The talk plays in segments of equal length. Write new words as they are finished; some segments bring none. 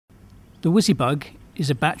The WizzyBug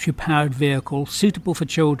is a battery-powered vehicle suitable for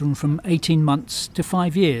children from 18 months to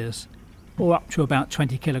 5 years, or up to about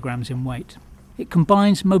 20 kilograms in weight. It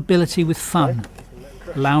combines mobility with fun,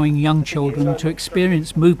 allowing young children to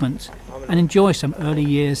experience movement and enjoy some early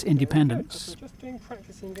years independence.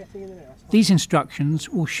 These instructions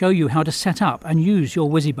will show you how to set up and use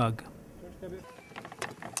your WizzyBug.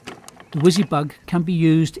 The WizzyBug can be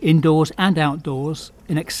used indoors and outdoors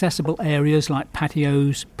in accessible areas like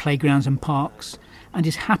patios, playgrounds and parks, and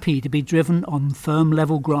is happy to be driven on firm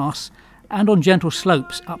level grass and on gentle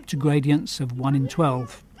slopes up to gradients of 1 in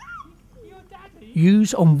 12.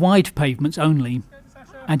 Use on wide pavements only,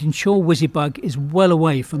 and ensure WizzyBug is well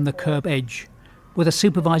away from the curb edge, with a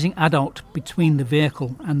supervising adult between the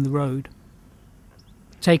vehicle and the road.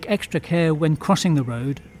 Take extra care when crossing the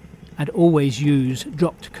road, and always use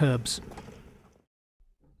dropped curbs.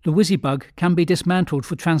 The WizzyBug can be dismantled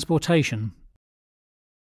for transportation.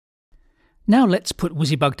 Now let's put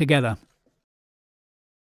WizzyBug together.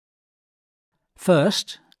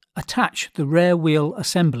 First, attach the rear wheel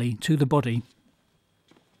assembly to the body.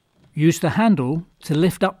 Use the handle to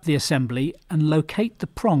lift up the assembly and locate the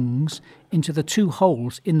prongs into the 2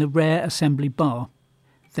 holes in the rear assembly bar.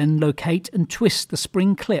 Then locate and twist the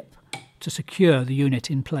spring clip to secure the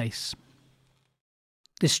unit in place.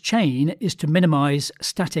 This chain is to minimise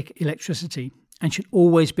static electricity and should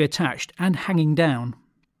always be attached and hanging down.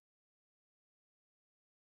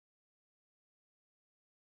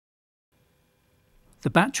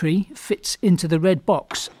 The battery fits into the red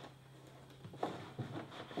box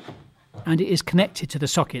and it is connected to the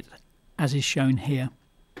socket as is shown here.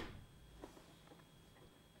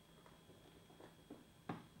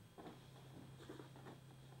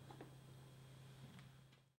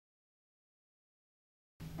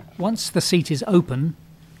 Once the seat is open,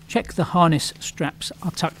 check the harness straps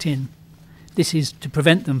are tucked in. This is to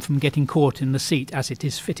prevent them from getting caught in the seat as it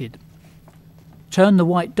is fitted. Turn the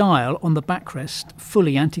white dial on the backrest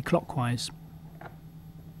fully anti-clockwise.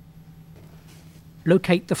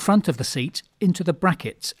 Locate the front of the seat into the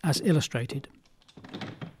brackets as illustrated.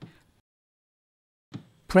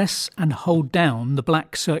 Press and hold down the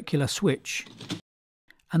black circular switch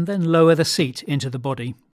and then lower the seat into the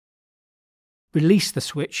body. Release the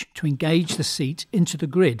switch to engage the seat into the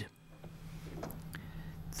grid.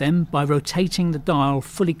 Then, by rotating the dial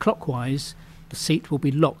fully clockwise, the seat will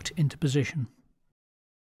be locked into position.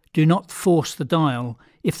 Do not force the dial.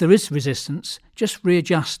 If there is resistance, just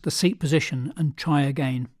readjust the seat position and try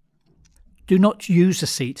again. Do not use the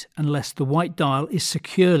seat unless the white dial is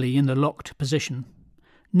securely in the locked position.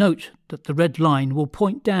 Note that the red line will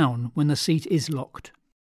point down when the seat is locked.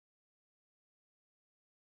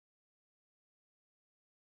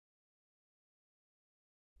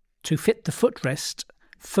 To fit the footrest,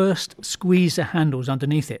 first squeeze the handles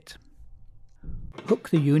underneath it.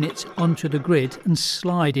 Hook the unit onto the grid and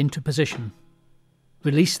slide into position.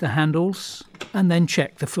 Release the handles and then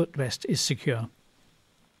check the footrest is secure.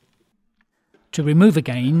 To remove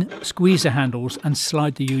again, squeeze the handles and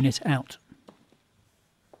slide the unit out.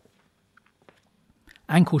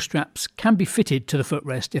 Ankle straps can be fitted to the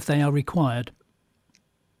footrest if they are required.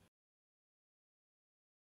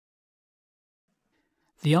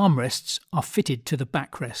 The armrests are fitted to the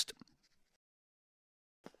backrest.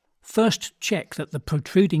 First check that the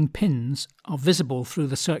protruding pins are visible through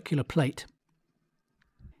the circular plate.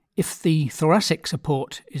 If the thoracic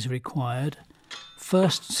support is required,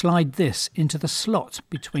 first slide this into the slot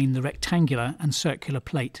between the rectangular and circular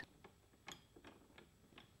plate.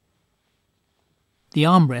 The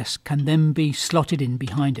armrest can then be slotted in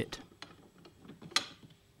behind it.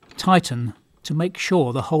 Tighten to make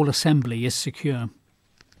sure the whole assembly is secure.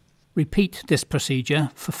 Repeat this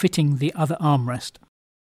procedure for fitting the other armrest.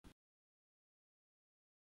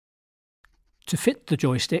 To fit the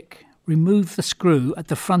joystick, remove the screw at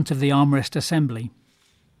the front of the armrest assembly.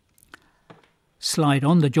 Slide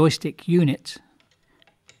on the joystick unit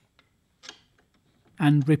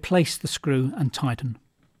and replace the screw and tighten.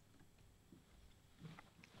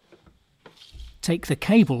 Take the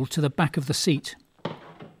cable to the back of the seat.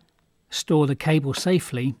 Store the cable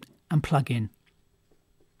safely and plug in.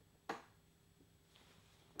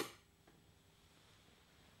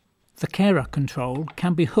 The carer control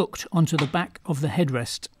can be hooked onto the back of the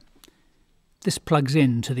headrest. This plugs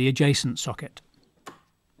in to the adjacent socket.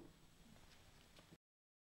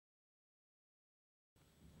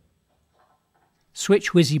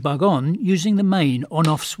 Switch WizzyBug on using the main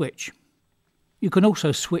on-off switch. You can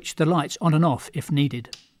also switch the lights on and off if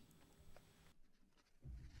needed.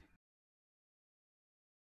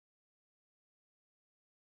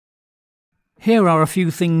 Here are a few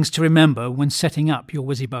things to remember when setting up your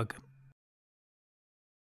WizzyBug.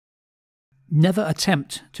 Never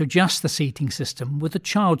attempt to adjust the seating system with the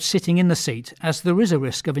child sitting in the seat, as there is a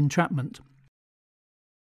risk of entrapment.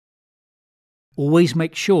 Always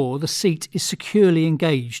make sure the seat is securely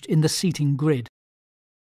engaged in the seating grid.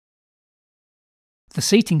 The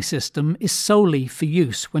seating system is solely for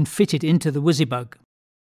use when fitted into the WizzyBug.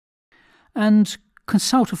 And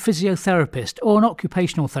consult a physiotherapist or an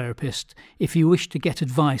occupational therapist if you wish to get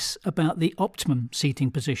advice about the optimum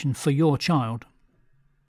seating position for your child.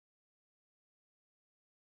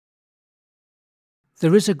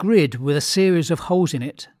 There is a grid with a series of holes in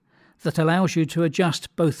it that allows you to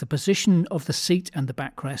adjust both the position of the seat and the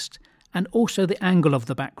backrest, and also the angle of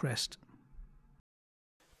the backrest.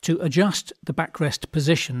 To adjust the backrest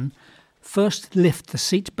position, first lift the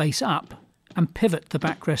seat base up and pivot the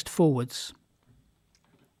backrest forwards.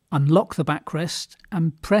 Unlock the backrest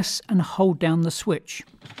and press and hold down the switch.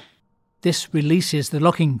 This releases the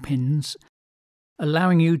locking pins,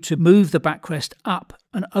 allowing you to move the backrest up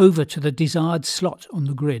and over to the desired slot on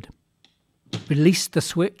the grid. Release the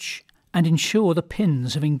switch and ensure the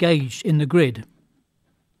pins have engaged in the grid,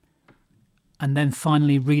 and then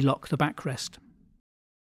finally relock the backrest.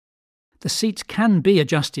 The seat can be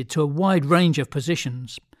adjusted to a wide range of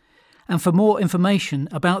positions, and for more information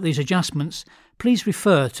about these adjustments, please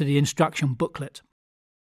refer to the instruction booklet.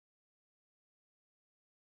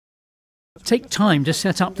 Take time to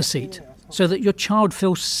set up the seat so that your child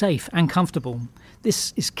feels safe and comfortable.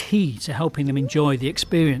 This is key to helping them enjoy the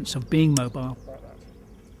experience of being mobile.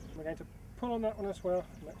 We're going to pull on that one as well.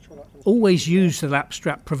 Make sure that Always use the lap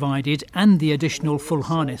strap provided and the additional full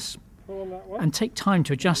harness, pull on that one. and take time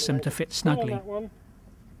to adjust them to fit snugly. Pull on that one.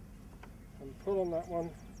 And pull on that one.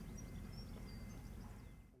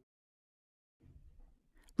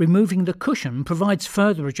 Removing the cushion provides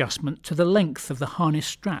further adjustment to the length of the harness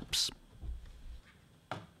straps.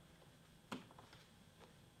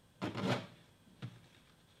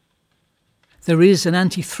 There is an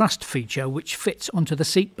anti-thrust feature which fits onto the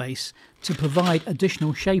seat base to provide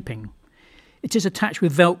additional shaping. It is attached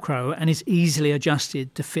with Velcro and is easily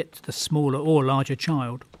adjusted to fit the smaller or larger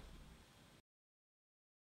child.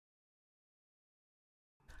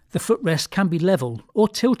 The footrest can be level or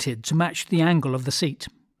tilted to match the angle of the seat.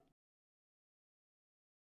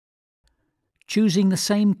 Choosing the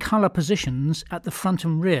same colour positions at the front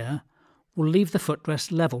and rear will leave the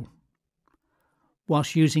footrest level,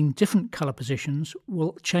 whilst using different colour positions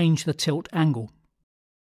will change the tilt angle.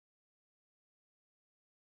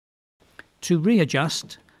 To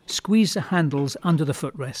readjust, squeeze the handles under the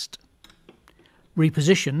footrest.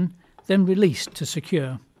 Reposition, then release to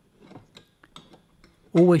secure.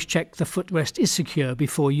 Always check the footrest is secure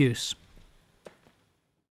before use.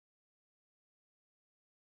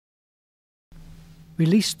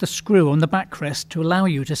 Release the screw on the backrest to allow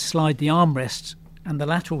you to slide the armrests and the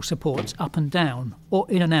lateral supports up and down or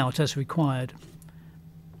in and out as required.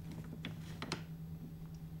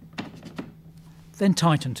 Then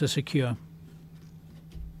tighten to secure.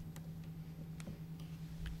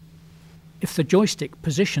 If the joystick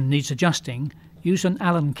position needs adjusting, use an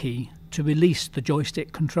Allen key to release the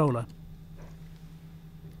joystick controller.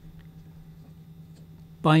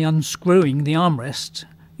 By unscrewing the armrest,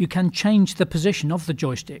 you can change the position of the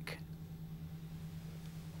joystick.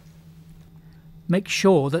 Make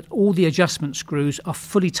sure that all the adjustment screws are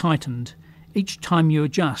fully tightened each time you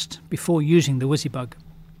adjust before using the WizzyBug.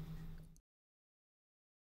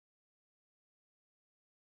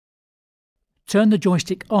 Turn the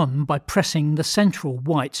joystick on by pressing the central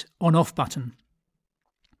white on-off button.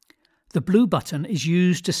 The blue button is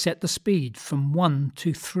used to set the speed from 1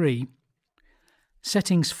 to 3.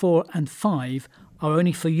 Settings 4 and 5 are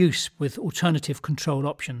only for use with alternative control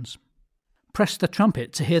options. Press the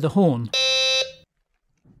trumpet to hear the horn.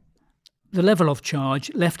 The level of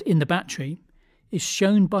charge left in the battery is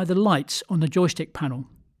shown by the lights on the joystick panel.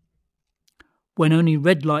 When only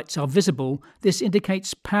red lights are visible, this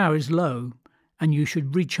indicates power is low and you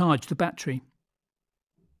should recharge the battery.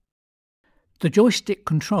 The joystick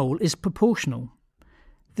control is proportional.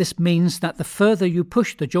 This means that the further you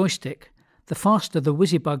push the joystick, the faster the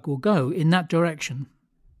WizzyBug will go in that direction.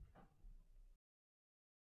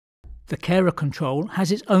 The carer control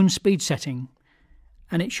has its own speed setting,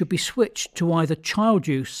 and it should be switched to either child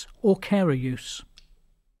use or carer use.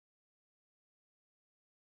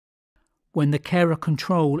 When the carer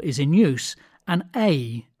control is in use, an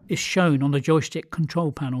A is shown on the joystick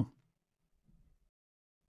control panel.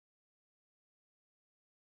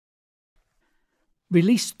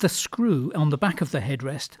 Release the screw on the back of the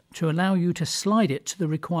headrest to allow you to slide it to the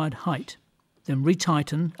required height, then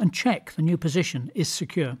retighten and check the new position is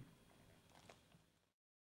secure.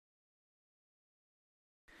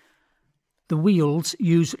 The wheels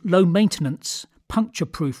use low-maintenance,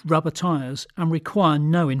 puncture-proof rubber tyres and require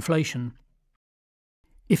no inflation.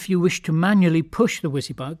 If you wish to manually push the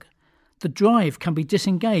WizzyBug, the drive can be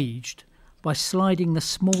disengaged by sliding the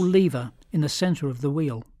small lever in the centre of the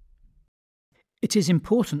wheel. It is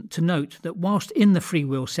important to note that whilst in the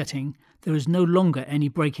freewheel setting, there is no longer any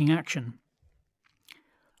braking action.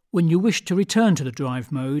 When you wish to return to the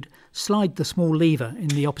drive mode, slide the small lever in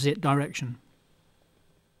the opposite direction.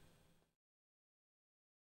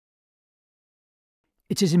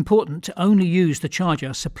 It is important to only use the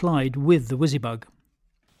charger supplied with the WizzyBug.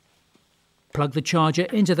 Plug the charger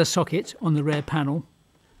into the socket on the rear panel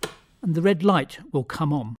and the red light will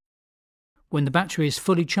come on. When the battery is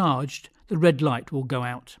fully charged, the red light will go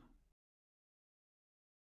out.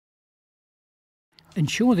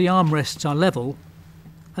 Ensure the armrests are level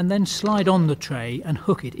and then slide on the tray and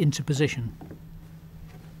hook it into position.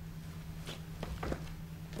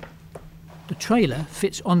 The trailer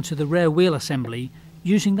fits onto the rear wheel assembly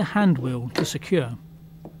using the hand wheel to secure.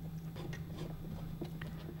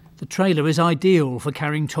 The trailer is ideal for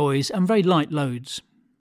carrying toys and very light loads.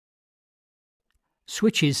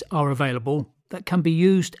 Switches are available that can be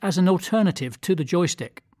used as an alternative to the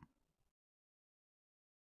joystick.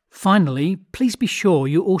 Finally, please be sure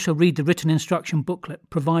you also read the written instruction booklet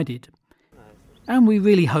provided. And we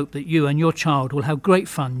really hope that you and your child will have great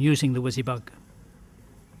fun using the WizzyBug.